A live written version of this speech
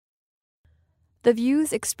The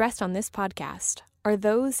views expressed on this podcast are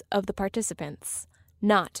those of the participants,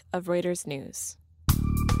 not of Reuters News.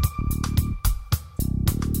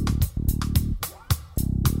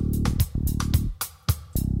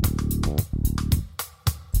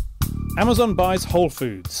 Amazon buys Whole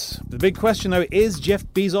Foods. The big question, though, is Jeff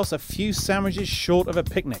Bezos a few sandwiches short of a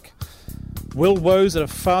picnic? Will woes that are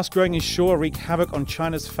fast-growing and sure wreak havoc on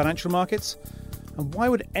China's financial markets? And why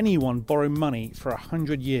would anyone borrow money for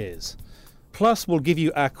 100 years? Plus, we'll give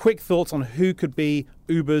you our quick thoughts on who could be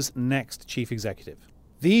Uber's next chief executive.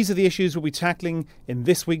 These are the issues we'll be tackling in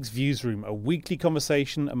this week's Viewsroom, a weekly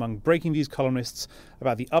conversation among Breaking Views columnists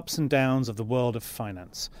about the ups and downs of the world of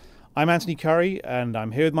finance. I'm Anthony Curry, and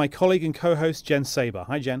I'm here with my colleague and co-host Jen Saber.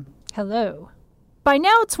 Hi, Jen. Hello. By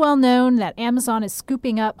now, it's well known that Amazon is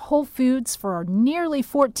scooping up Whole Foods for nearly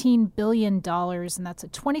 $14 billion, and that's a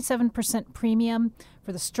 27% premium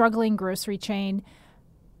for the struggling grocery chain.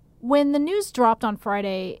 When the news dropped on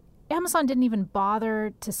Friday, Amazon didn't even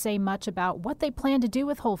bother to say much about what they plan to do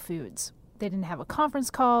with Whole Foods. They didn't have a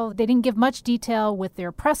conference call. They didn't give much detail with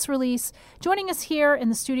their press release. Joining us here in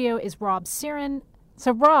the studio is Rob Siren.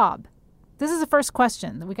 So, Rob, this is the first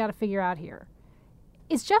question that we got to figure out here.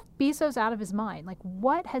 Is Jeff Bezos out of his mind? Like,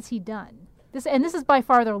 what has he done? This is by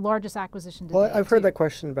far their largest acquisition to date. Well, I've heard that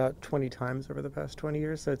question about 20 times over the past 20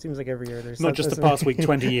 years, so it seems like every year there's Not just the past week,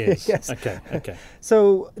 20 years. Yes. Okay.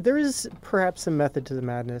 So there is perhaps some method to the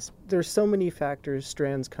madness. There's so many factors,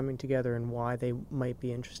 strands coming together, and why they might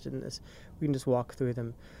be interested in this. We can just walk through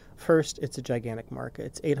them. First, it's a gigantic market.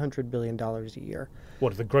 It's $800 billion a year.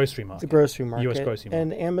 What, the grocery market? The grocery market. U.S. grocery market.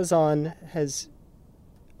 And Amazon has,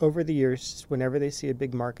 over the years, whenever they see a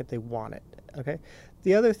big market, they want it. Okay.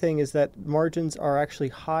 The other thing is that margins are actually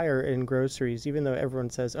higher in groceries, even though everyone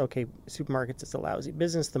says, okay, supermarkets is a lousy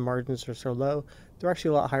business, the margins are so low. They're actually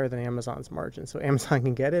a lot higher than Amazon's margins. So Amazon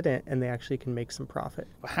can get it, and they actually can make some profit.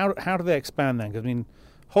 How do they expand then? Because, I mean,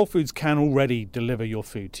 Whole Foods can already deliver your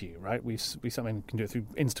food to you, right? We something can do it through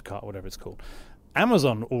Instacart or whatever it's called.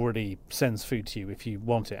 Amazon already sends food to you if you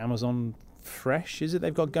want it. Amazon Fresh, is it?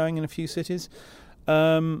 They've got going in a few cities.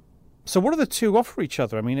 So what do the two offer each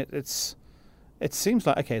other? I mean, it seems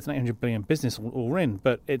like, okay, it's an $800 billion business all in,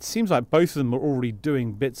 but it seems like both of them are already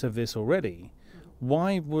doing bits of this already.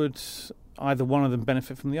 Why would either one of them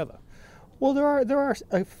benefit from the other? Well, there are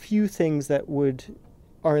a few things that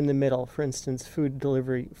are in the middle. For instance, food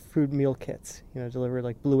delivery, food meal kits, delivered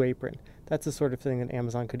like Blue Apron. That's the sort of thing that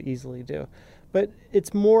Amazon could easily do. But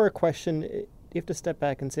it's more a question, you have to step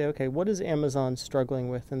back and say, okay, what is Amazon struggling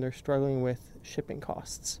with? And they're struggling with shipping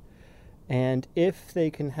costs. And if they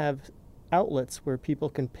can have outlets where people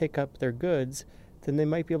can pick up their goods, then they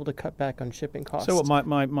might be able to cut back on shipping costs. So what,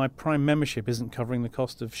 my Prime membership isn't covering the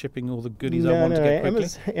cost of shipping all the goodies I want to get quickly?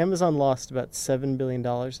 Amazon lost about $7 billion,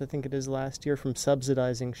 I think it is, last year from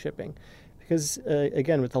subsidizing shipping. Because,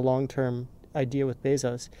 again, with the long-term idea with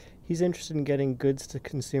Bezos, he's interested in getting goods to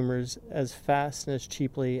consumers as fast and as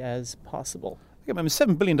cheaply as possible. I mean,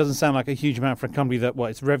 $7 billion doesn't sound like a huge amount for a company that,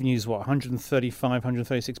 its revenues,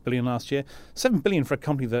 136 billion last year. $7 billion for a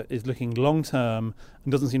company that is looking long-term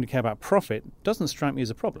and doesn't seem to care about profit doesn't strike me as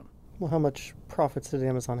a problem. Well, how much profits did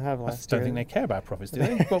Amazon have last year? I don't think they care about profits, do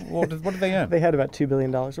they? what did they earn? They had about $2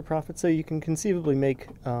 billion of profit, so you can conceivably make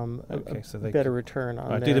a better return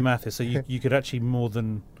on do the math. So you could actually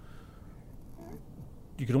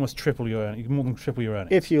you could almost triple your earnings. You can more than triple your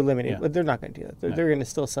earnings. If you eliminate it. But they're not going to do that. They're going to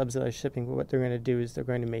still subsidize shipping, but what they're going to do is they're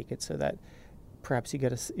going to make it so that perhaps you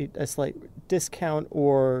get a slight discount,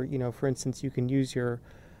 or, for instance, you can use your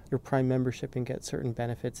Prime membership and get certain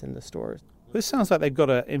benefits in the stores. This sounds like they've got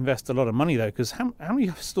to invest a lot of money, though, because how many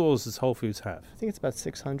stores does Whole Foods have? I think it's about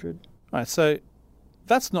 600. Right, so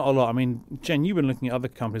that's not a lot. I mean, Jen, you've been looking at other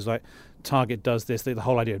companies like Target does this, the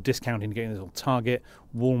whole idea of discounting, getting this little Target,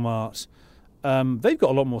 Walmart. They've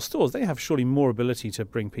got a lot more stores. They have surely more ability to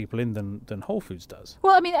bring people in than Whole Foods does.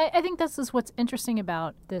 Well, I mean, I think this is what's interesting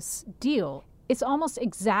about this deal. It's almost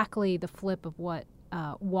exactly the flip of what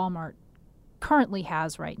Walmart currently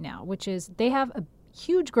has right now, which is they have a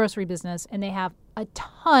huge grocery business and they have a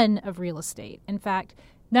ton of real estate. In fact,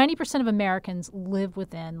 90% of Americans live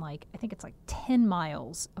within, I think it's 10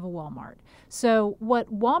 miles of a Walmart. So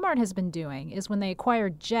what Walmart has been doing is when they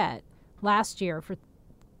acquired Jet last year for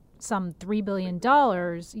some $3 billion,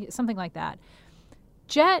 something like that,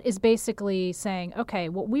 Jet is basically saying, okay,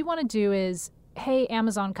 what we want to do is, hey,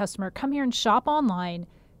 Amazon customer, come here and shop online,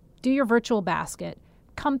 do your virtual basket,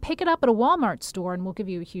 come pick it up at a Walmart store, and we'll give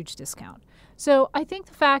you a huge discount. So I think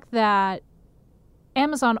the fact that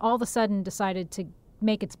Amazon all of a sudden decided to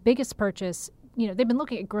make its biggest purchase, they've been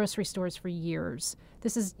looking at grocery stores for years.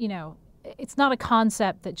 This is, it's not a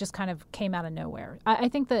concept that just kind of came out of nowhere. I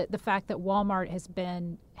think that the fact that Walmart has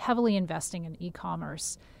been heavily investing in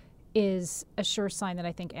e-commerce is a sure sign that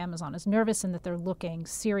I think Amazon is nervous and that they're looking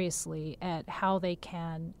seriously at how they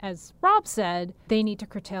can, as Rob said, they need to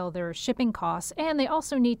curtail their shipping costs, and they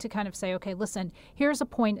also need to kind of say, okay, listen, here's a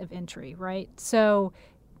point of entry, right? So,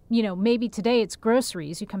 maybe today it's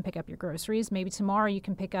groceries. You can pick up your groceries. Maybe tomorrow you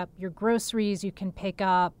can pick up your groceries. You can pick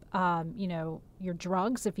up, your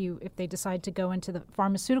drugs if they decide to go into the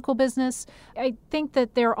pharmaceutical business. I think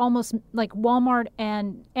that they're almost like Walmart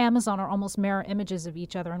and Amazon are almost mirror images of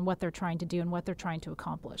each other and what they're trying to do and what they're trying to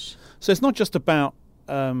accomplish. So it's not just about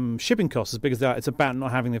shipping costs as big as that. It's about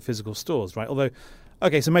not having the physical stores, right? Although,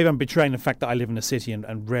 okay, so maybe I'm betraying the fact that I live in a city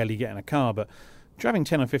and rarely get in a car, but driving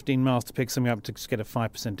 10 or 15 miles to pick something up to get a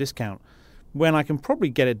 5% discount when I can probably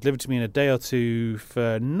get it delivered to me in a day or two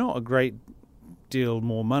for not a great deal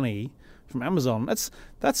more money from Amazon,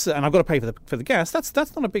 that's and I've got to pay for the gas. That's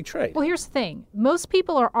not a big trade. Well, here's the thing: most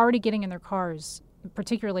people are already getting in their cars,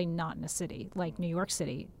 particularly not in a city like New York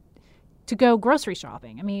City, to go grocery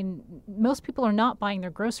shopping. I mean, most people are not buying their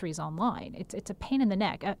groceries online. It's a pain in the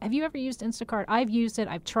neck. Have you ever used Instacart? I've used it.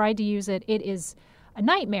 I've tried to use it. It is a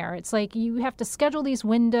nightmare. It's like you have to schedule these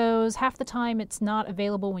windows. Half the time it's not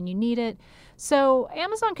available when you need it. So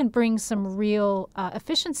Amazon can bring some real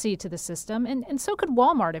efficiency to the system, and so could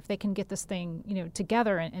Walmart if they can get this thing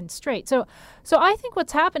together and straight. So I think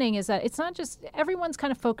what's happening is that it's not just everyone's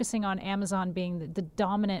kind of focusing on Amazon being the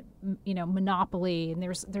dominant monopoly, and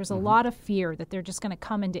there's a lot of fear that they're just going to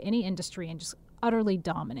come into any industry and just utterly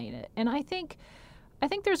dominate it. And I think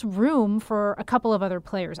there's room for a couple of other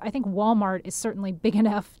players. I think Walmart is certainly big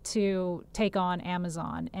enough to take on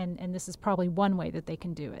Amazon, and this is probably one way that they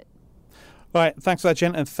can do it. All right, thanks for that,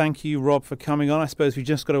 Jen, and thank you, Rob, for coming on. I suppose we've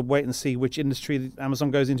just got to wait and see which industry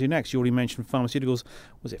Amazon goes into next. You already mentioned pharmaceuticals.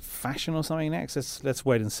 Was it fashion or something next? Let's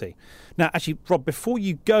wait and see. Now, actually, Rob, before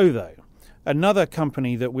you go, though, another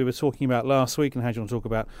company that we were talking about last week and had you want to talk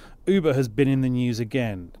about, Uber, has been in the news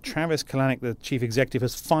again. Travis Kalanick, the chief executive,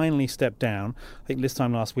 has finally stepped down. I think this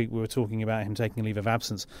time last week we were talking about him taking a leave of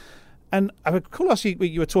absence. And I recall last week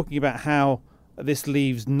you were talking about how this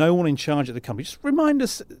leaves no one in charge at the company. Just remind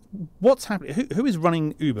us what's happening. Who is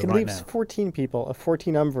running Uber right now? It leaves 14 people, a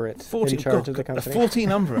 14-umvirate in charge of the company. A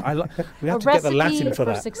 14-umvirate. We have to get the Latin for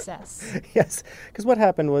that. A recipe for success. Yes, because what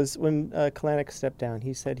happened was when Kalanick stepped down,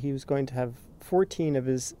 he said he was going to have 14 of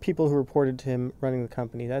his people who reported to him running the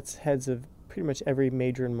company. That's heads of pretty much every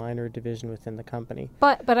major and minor division within the company.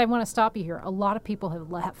 But I want to stop you here. A lot of people have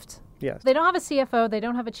left. Yes. They don't have a CFO. They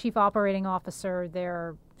don't have a chief operating officer.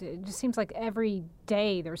 It just seems like every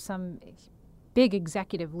day there's some big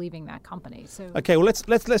executive leaving that company. So okay, well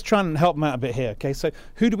let's try and help them out a bit here. Okay, so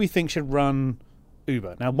who do we think should run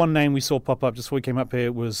Uber? Now, one name we saw pop up just before we came up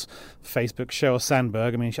here was Facebook Sheryl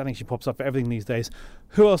Sandberg. I mean, I think she pops up for everything these days.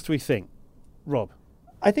 Who else do we think? Rob?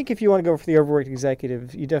 I think if you want to go for the overworked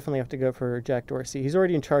executive, you definitely have to go for Jack Dorsey. He's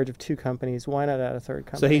already in charge of 2 companies. Why not add a third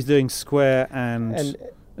company? So he's doing Square and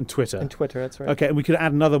Twitter. And Twitter, that's right. Okay, and we could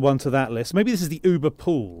add another one to that list. Maybe this is the Uber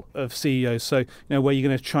pool of CEOs. So where you're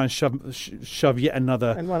going to try and shove yet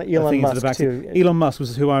another and one Elon thing Musk into the back. too. Elon Musk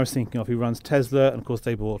was who I was thinking of. Who runs Tesla, and of course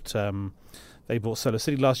they bought Solar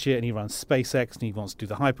City last year, and he runs SpaceX, and he wants to do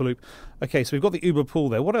the Hyperloop. Okay, so we've got the Uber pool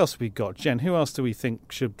there. What else have we got? Jen, who else do we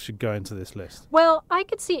think should go into this list? Well, I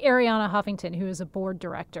could see Arianna Huffington, who is a board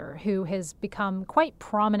director, who has become quite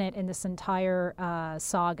prominent in this entire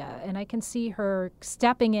saga. And I can see her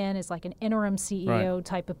stepping in as like an interim CEO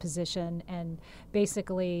type of position and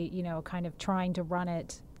basically, kind of trying to run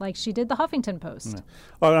it like she did the Huffington Post. Yeah.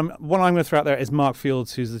 Well, what I'm going to throw out there is Mark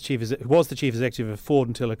Fields, who was the chief executive of Ford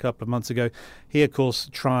until a couple of months ago. He, of course,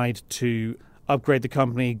 tried to upgrade the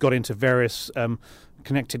company, got into various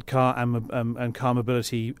connected car and car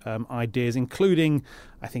mobility ideas, including,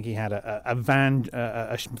 I think he had a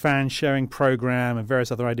van sharing program and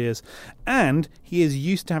various other ideas. And he is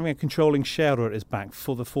used to having a controlling shareholder at his back.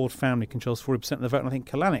 For the Ford family controls 40% of the vote, and I think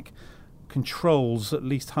Kalanick controls at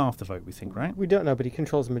least half the vote, we think, right? We don't know, but he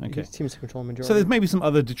controls. He seems to control a majority. So there's maybe some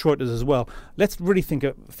other Detroiters as well. Let's really think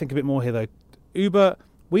a bit more here, though. Uber,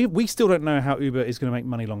 we still don't know how Uber is going to make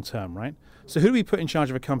money long term, right? So who do we put in charge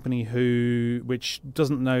of a company which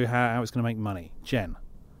doesn't know how it's going to make money? Jen,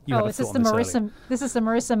 this is the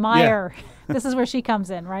Marissa Mayer. Yeah. This is where she comes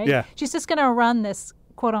in, right? Yeah. She's just going to run this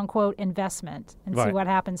quote unquote investment and see what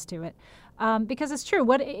happens to it. Because it's true.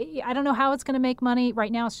 I don't know how it's going to make money.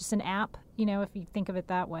 Right now it's just an app, if you think of it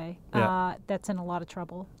that way. That's in a lot of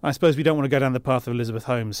trouble. I suppose we don't want to go down the path of Elizabeth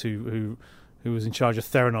Holmes, who who was in charge of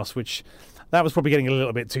Theranos, which that was probably getting a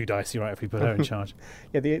little bit too dicey, right, if we put her in charge.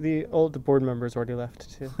 Yeah, the board members already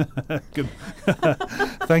left, too. Good.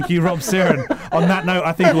 Thank you, Rob Searon. On that note,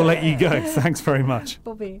 I think we'll let you go. Thanks very much.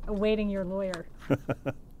 We'll be awaiting your lawyer.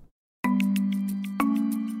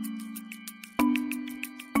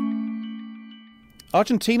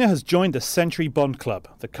 Argentina has joined the Century Bond Club.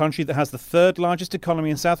 The country that has the third largest economy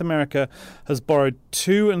in South America has borrowed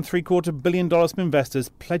 $2.75 billion from investors,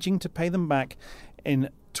 pledging to pay them back in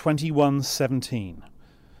 2117.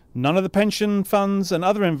 None of the pension funds and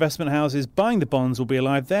other investment houses buying the bonds will be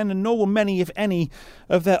alive then, and nor will many, if any,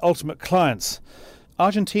 of their ultimate clients.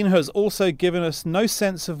 Argentina has also given us no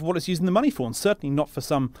sense of what it's using the money for, and certainly not for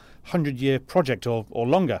some 100-year project or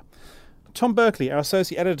longer. Tom Berkeley, our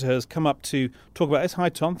associate editor, has come up to talk about this. Hi,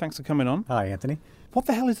 Tom. Thanks for coming on. Hi, Anthony. What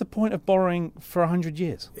the hell is the point of borrowing for 100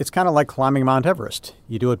 years? It's kind of like climbing Mount Everest.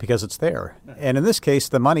 You do it because it's there. And in this case,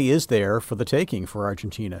 the money is there for the taking for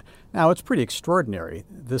Argentina. Now, it's pretty extraordinary.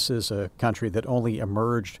 This is a country that only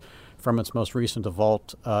emerged from its most recent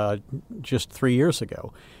default just 3 years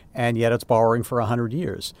ago, and yet it's borrowing for 100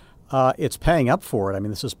 years. It's paying up for it. I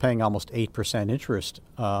mean, this is paying almost 8% interest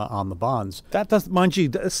on the bonds. That does, mind you,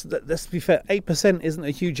 let's be fair, 8% isn't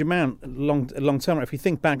a huge amount long term. If you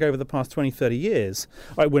think back over the past 20, 30 years,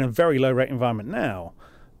 right, we're in a very low rate environment now,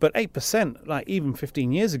 but 8%, like even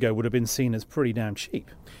 15 years ago, would have been seen as pretty damn cheap.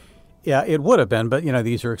 Yeah, it would have been, but,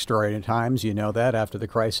 these are extraordinary times. You know that after the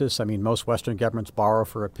crisis. I mean, most Western governments borrow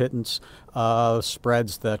for a pittance.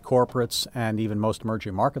 Spreads that corporates and even most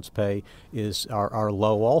emerging markets pay are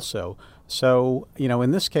low also. So, in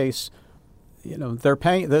this case,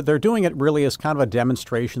 they're doing it really as kind of a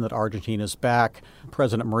demonstration that Argentina's back.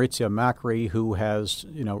 President Mauricio Macri, who has,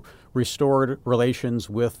 restored relations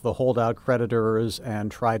with the holdout creditors and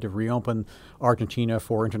tried to reopen Argentina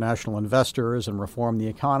for international investors and reform the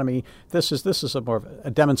economy. This is a more of a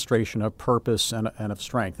demonstration of purpose and of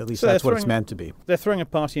strength. At least that's what it's meant to be. They're throwing a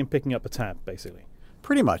party and picking up a tab, basically.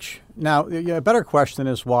 Pretty much. Now, a better question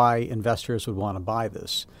is why investors would want to buy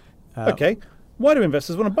this. Okay. Why do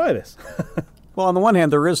investors want to buy this? Well, on the one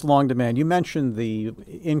hand, there is long demand. You mentioned the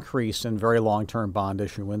increase in very long-term bond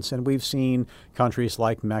issuance, and we've seen countries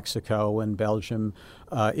like Mexico and Belgium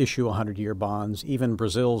issue 100-year bonds. Even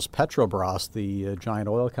Brazil's Petrobras, the giant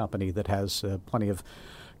oil company that has plenty of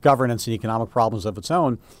governance and economic problems of its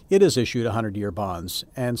own, it has issued 100-year bonds.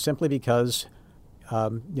 And simply because,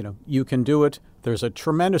 you can do it, there's a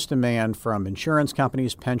tremendous demand from insurance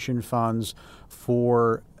companies, pension funds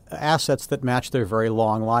for assets that match their very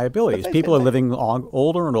long liabilities. People are living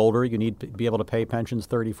older and older. You need to be able to pay pensions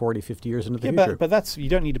 30, 40, 50 years into the future. But you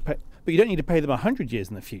don't need to pay them 100 years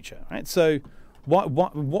in the future, right? So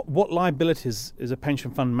what liabilities is a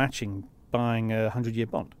pension fund matching buying a 100-year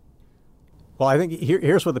bond? Well, I think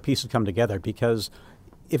here's where the pieces come together, because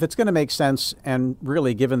if it's going to make sense, and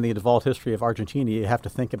really given the default history of Argentina, you have to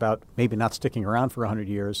think about maybe not sticking around for 100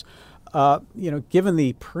 years. Given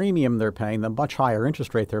the premium they're paying, the much higher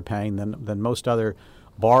interest rate they're paying than most other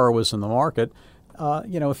borrowers in the market,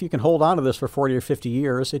 if you can hold on to this for 40 or 50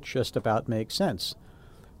 years, it just about makes sense.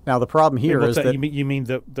 Now, the problem here is that... You mean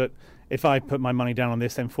that if I put my money down on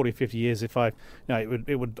this, then 40, 50 years,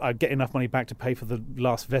 I'd get enough money back to pay for the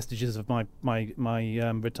last vestiges of my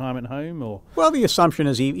retirement home, or? Well, the assumption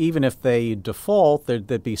is even if they default,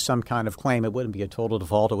 there'd be some kind of claim. It wouldn't be a total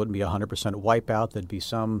default. It wouldn't be 100% wipeout. There'd be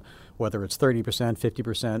some, whether it's 30%,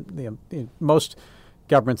 50%. Most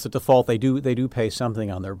governments that default, they do pay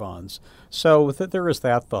something on their bonds. So there is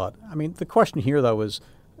that thought. I mean, the question here, though, is,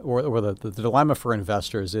 or the dilemma for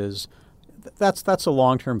investors is, that's a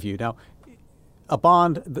long-term view. Now, a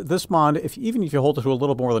bond, this bond, even if you hold it to a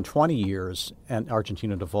little more than 20 years and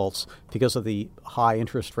Argentina defaults because of the high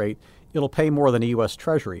interest rate, it'll pay more than a U.S.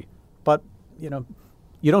 Treasury. But,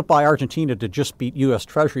 you don't buy Argentina to just beat U.S.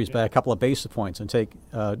 Treasuries by a couple of basis points and take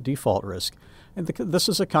default risk. And this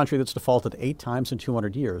is a country that's defaulted 8 times in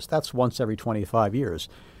 200 years. That's once every 25 years.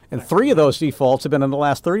 And 3 of those defaults have been in the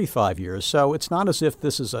last 35 years. So it's not as if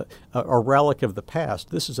this is a relic of the past.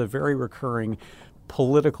 This is a very recurring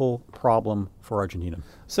political problem for Argentina.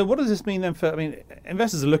 So what does this mean then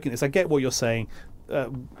investors are looking at this. I get what you're saying.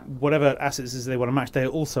 Whatever assets they want to match, they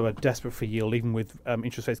also are desperate for yield, even with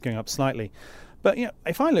interest rates going up slightly. But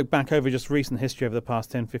if I look back over just recent history over the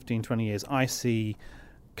past 10, 15, 20 years, I see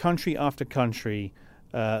country after country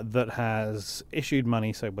that has issued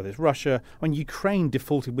money. So whether it's Russia, when Ukraine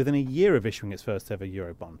defaulted within a year of issuing its first ever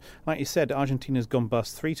Eurobond. Like you said, Argentina's gone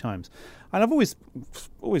bust 3 times. And I've always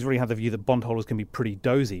really had the view that bondholders can be pretty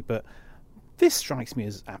dozy, but this strikes me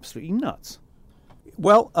as absolutely nuts.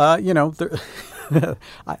 Well, I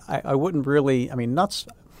wouldn't really, nuts.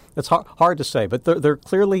 It's hard to say, but there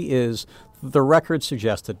clearly is. The record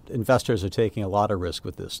suggests that investors are taking a lot of risk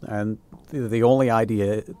with this. And the only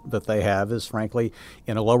idea that they have is, frankly,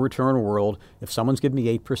 in a low-return world, if someone's giving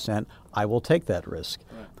me 8%, I will take that risk.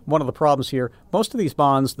 Right. One of the problems here, most of these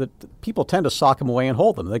bonds, that people tend to sock them away and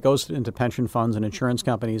hold them. That goes into pension funds and insurance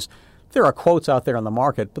companies. There are quotes out there on the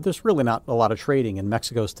market, but there's really not a lot of trading in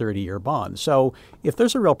Mexico's 30-year bond. So if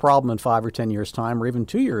there's a real problem in 5 or 10 years' time or even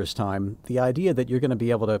 2 years' time, the idea that you're going to be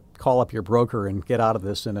able to call up your broker and get out of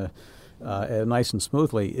this in a nice and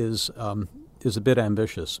smoothly is a bit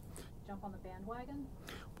ambitious. Jump on the bandwagon?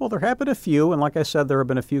 Well, there have been a few, and like I said, there have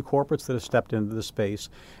been a few corporates that have stepped into the space.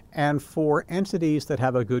 And for entities that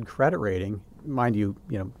have a good credit rating, mind you,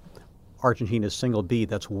 Argentina's single B,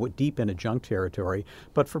 that's deep into junk territory.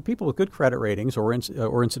 But for people with good credit ratings or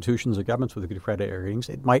institutions or governments with good credit ratings,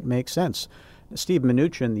 it might make sense. Steve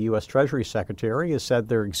Mnuchin, the U.S. Treasury Secretary, has said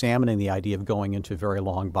they're examining the idea of going into very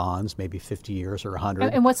long bonds, maybe 50 years or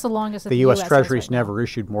 100. And what's the longest the U.S. Treasury's never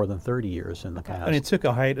issued more than 30 years in the past. And it took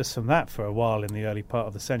a hiatus from that for a while in the early part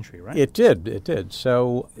of the century, right? It did.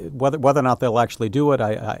 So whether or not they'll actually do it,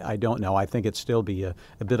 I don't know. I think it'd still be a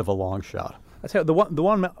bit of a long shot. I tell you, the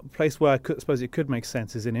one place where I suppose it could make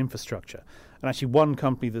sense is in infrastructure. And actually one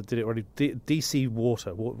company that did it already, DC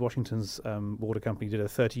Water, Washington's water company, did a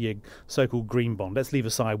 30-year so-called green bond. Let's leave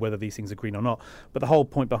aside whether these things are green or not. But the whole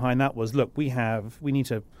point behind that was, look, we need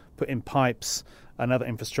to put in pipes and other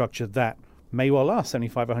infrastructure that may well last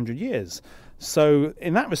 75, 100 years. So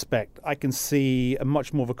in that respect, I can see a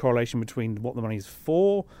much more of a correlation between what the money is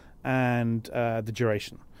for and the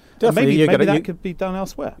duration. Definitely, maybe that could be done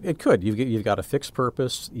elsewhere. It could. You've got a fixed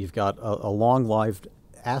purpose. You've got a long-lived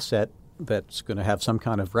asset that's going to have some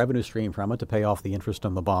kind of revenue stream from it to pay off the interest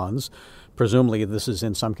on the bonds. Presumably, this is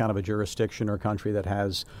in some kind of a jurisdiction or country that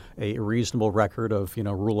has a reasonable record of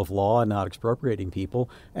rule of law and not expropriating people.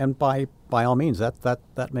 And by all means,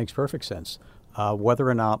 that makes perfect sense. Whether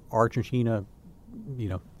or not Argentina,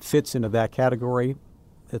 fits into that category,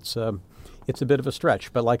 it's a bit of a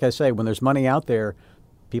stretch. But like I say, when there's money out there,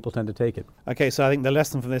 people tend to take it. Okay, so I think the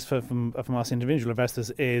lesson from this from us individual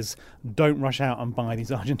investors is don't rush out and buy these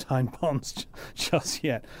Argentine bonds just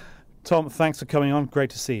yet. Tom, thanks for coming on. Great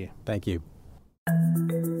to see you. Thank you.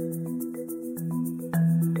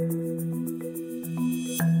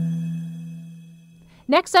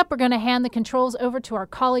 Next up, we're going to hand the controls over to our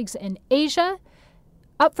colleagues in Asia.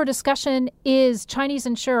 Up for discussion is Chinese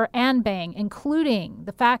insurer Anbang, including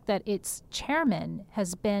the fact that its chairman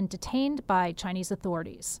has been detained by Chinese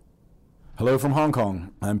authorities. Hello from Hong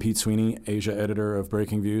Kong. I'm Pete Sweeney, Asia editor of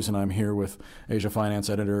Breaking Views, and I'm here with Asia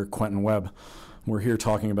Finance editor Quentin Webb. We're here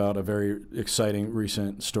talking about a very exciting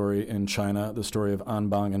recent story in China, the story of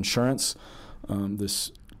Anbang Insurance.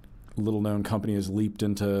 This little-known company has leaped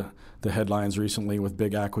into the headlines recently with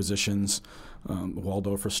big acquisitions.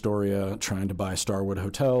 Waldorf Astoria trying to buy Starwood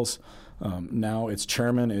Hotels. Now its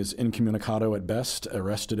chairman is incommunicado at best,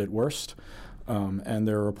 arrested at worst. And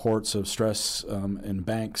there are reports of stress in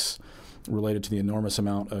banks related to the enormous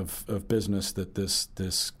amount of business that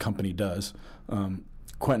this company does.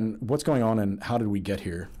 Quentin, what's going on and how did we get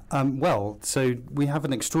here? So we have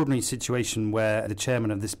an extraordinary situation where the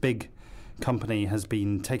chairman of this big company has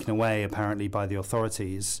been taken away apparently by the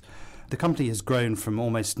authorities. The company has grown from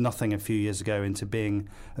almost nothing a few years ago into being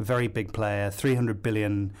a very big player, $300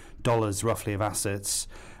 billion roughly of assets,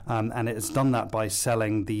 and it has done that by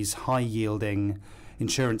selling these high-yielding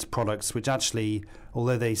insurance products, which actually,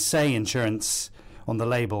 although they say insurance on the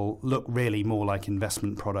label, look really more like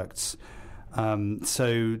investment products.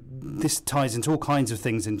 So this ties into all kinds of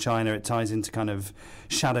things in China. It ties into kind of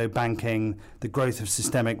shadow banking, the growth of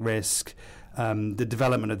systemic risk, the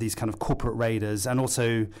development of these kind of corporate raiders, and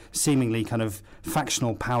also seemingly kind of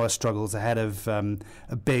factional power struggles ahead of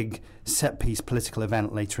a big set-piece political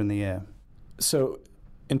event later in the year. So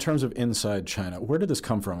in terms of inside China, where did this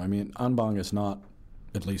come from? I mean, Anbang is not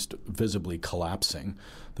at least visibly collapsing.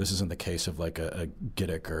 This isn't the case of like a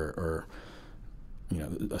GITIC or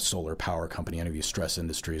a solar power company, any of these stress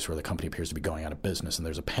industries where the company appears to be going out of business and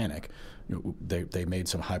there's a panic. They made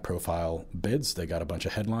some high-profile bids. They got a bunch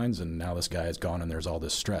of headlines, and now this guy is gone and there's all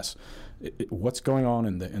this stress. What's going on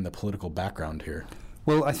in the political background here?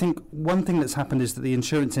 Well, I think one thing that's happened is that the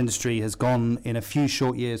insurance industry has gone in a few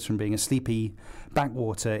short years from being a sleepy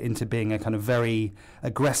backwater into being a kind of very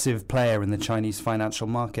aggressive player in the Chinese financial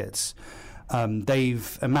markets.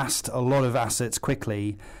 They've amassed a lot of assets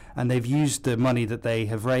quickly, and they've used the money that they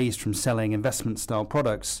have raised from selling investment-style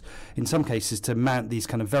products, in some cases, to mount these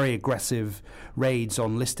kind of very aggressive raids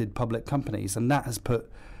on listed public companies, and that has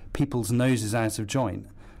put people's noses out of joint.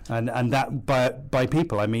 And that by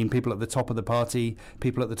people, I mean people at the top of the party,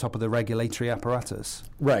 people at the top of the regulatory apparatus.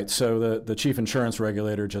 Right. So the chief insurance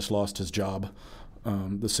regulator just lost his job.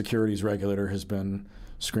 The securities regulator has been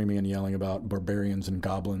screaming and yelling about barbarians and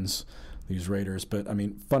goblins, these raiders. But, I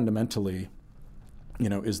mean, fundamentally,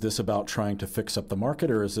 is this about trying to fix up the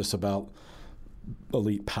market, or is this about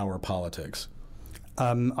elite power politics?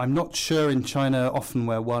 I'm not sure in China often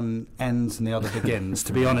where one ends and the other begins,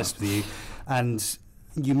 to be honest with you. And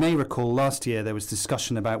you may recall last year there was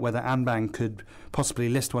discussion about whether Anbang could possibly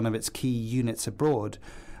list one of its key units abroad.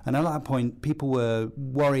 And at that point, people were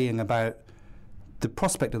worrying about the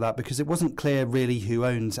prospect of that because it wasn't clear really who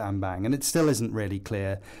owns Anbang, and it still isn't really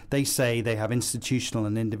clear. They say they have institutional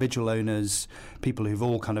and individual owners, people who've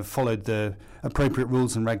all kind of followed the appropriate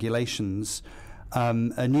rules and regulations.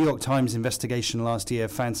 A New York Times investigation last year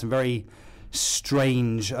found some very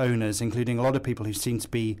strange owners, including a lot of people who seem to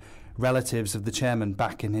be relatives of the chairman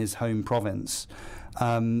back in his home province.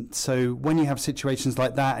 So when you have situations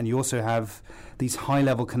like that, and you also have these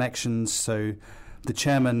high-level connections, so the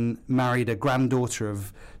chairman married a granddaughter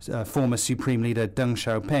of former Supreme Leader Deng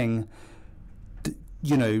Xiaoping,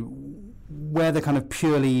 where the kind of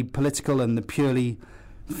purely political and the purely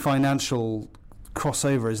financial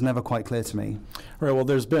crossover is never quite clear to me. Right. Well,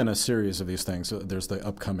 there's been a series of these things. There's the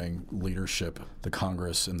upcoming leadership, the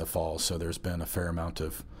Congress in the fall, so there's been a fair amount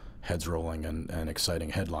of heads rolling and exciting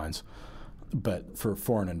headlines. But for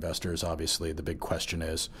foreign investors, obviously, the big question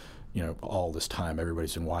is, all this time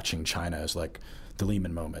everybody's been watching China as like the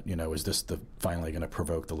Lehman moment. Is this finally going to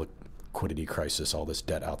provoke the liquidity crisis, all this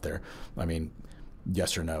debt out there? I mean,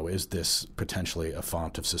 yes or no, is this potentially a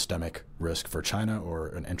font of systemic risk for China or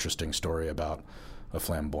an interesting story about a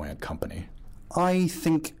flamboyant company? I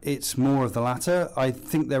think it's more of the latter. I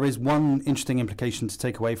think there is one interesting implication to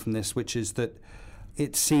take away from this, which is that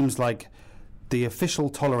it seems like the official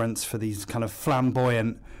tolerance for these kind of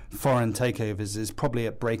flamboyant foreign takeovers is probably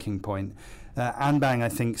at breaking point. Anbang, I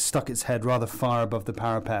think, stuck its head rather far above the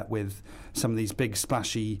parapet with some of these big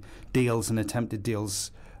splashy deals and attempted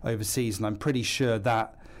deals overseas, and I'm pretty sure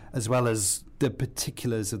that, as well as the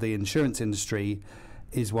particulars of the insurance industry,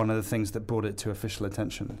 is one of the things that brought it to official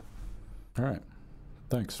attention. All right.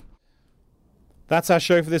 Thanks. That's our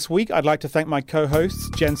show for this week. I'd like to thank my co-hosts,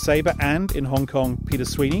 Jen Saber and, in Hong Kong, Peter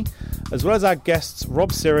Sweeney, as well as our guests,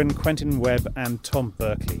 Rob Siren, Quentin Webb and Tom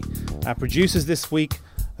Berkeley. Our producers this week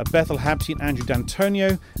are Bethel Habsey and Andrew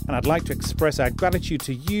D'Antonio, and I'd like to express our gratitude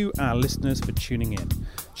to you, our listeners, for tuning in.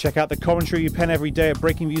 Check out the commentary you pen every day at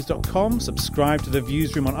breakingviews.com, subscribe to The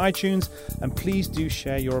Views Room on iTunes, and please do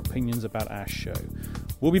share your opinions about our show.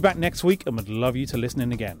 We'll be back next week and would love you to listen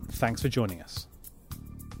in again. Thanks for joining us.